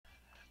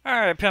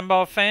Alright,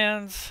 pinball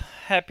fans,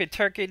 happy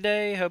Turkey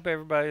Day. Hope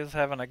everybody's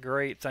having a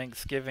great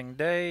Thanksgiving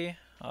day.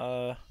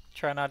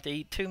 Try not to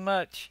eat too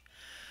much.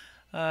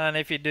 And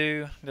if you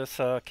do, just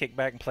kick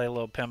back and play a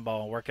little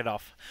pinball and work it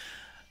off.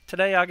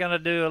 Today I'm going to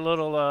do a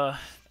little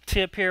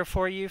tip here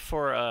for you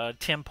for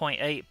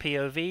 10.8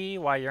 POV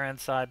while you're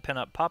inside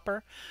Pinup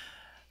Popper.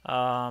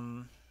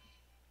 Um,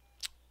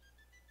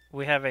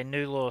 we have a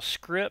new little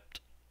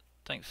script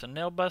thanks to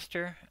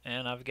Nailbuster,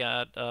 and I've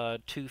got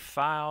two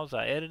files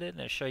I edited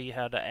and I'll show you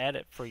how to add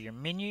it for your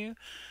menu.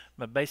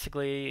 But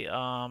basically,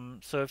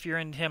 so if you're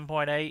in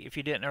 10.8, if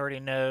you didn't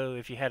already know,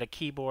 if you had a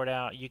keyboard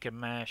out, you can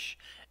mash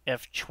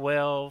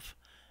F12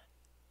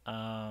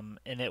 and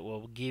it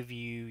will give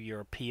you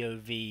your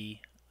POV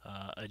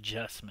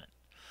adjustment.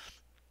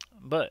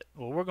 But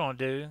what we're going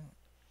to do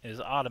is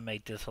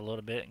automate this a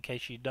little bit in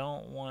case you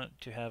don't want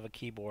to have a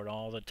keyboard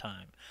all the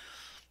time.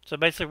 So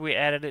basically we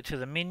added it to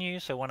the menu,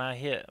 so when I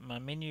hit my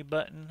menu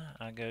button,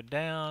 I go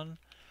down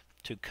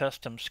to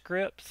custom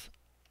scripts.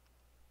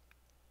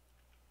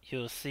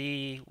 You'll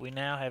see we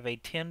now have a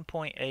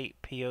 10.8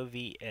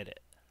 POV edit.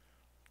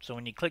 So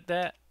when you click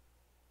that,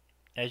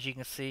 as you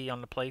can see on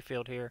the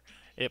playfield here,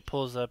 it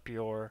pulls up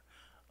your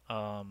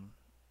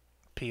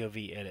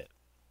POV edit.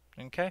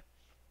 Okay?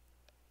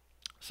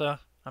 So,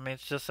 I mean,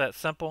 it's just that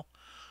simple.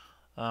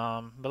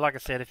 But like I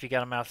said, if you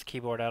got a mouse and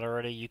keyboard out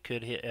already, you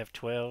could hit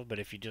F12. But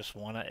if you just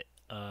want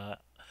to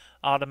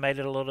automate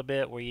it a little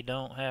bit where you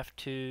don't have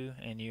to,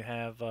 and you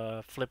have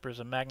flippers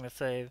and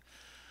MagnaSave,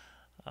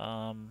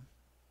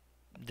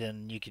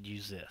 then you could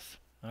use this.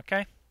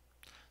 Okay?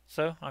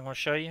 So I'm going to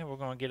show you. We're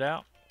going to get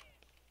out.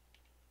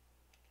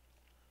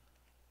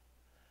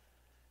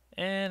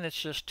 And it's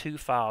just two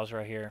files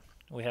right here.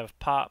 We have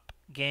pop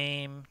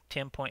game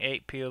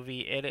 10.8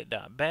 POV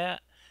edit.bat,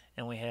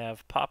 and we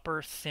have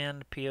popper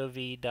send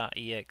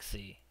POV.exe.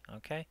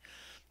 Okay?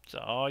 So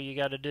all you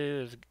got to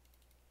do is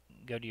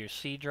go to your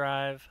C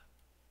drive,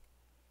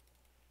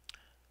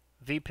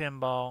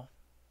 vPinball,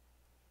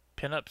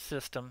 pinup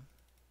system,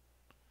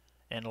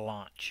 and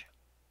launch.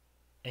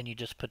 And you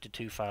just put the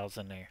two files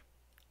in there.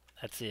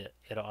 That's it.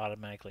 It'll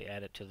automatically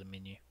add it to the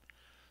menu.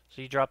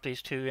 So you drop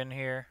these two in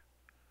here,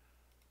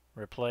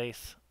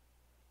 replace,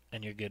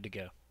 and you're good to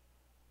go.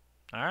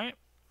 Alright?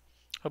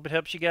 Hope it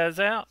helps you guys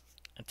out.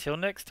 Until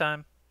next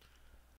time.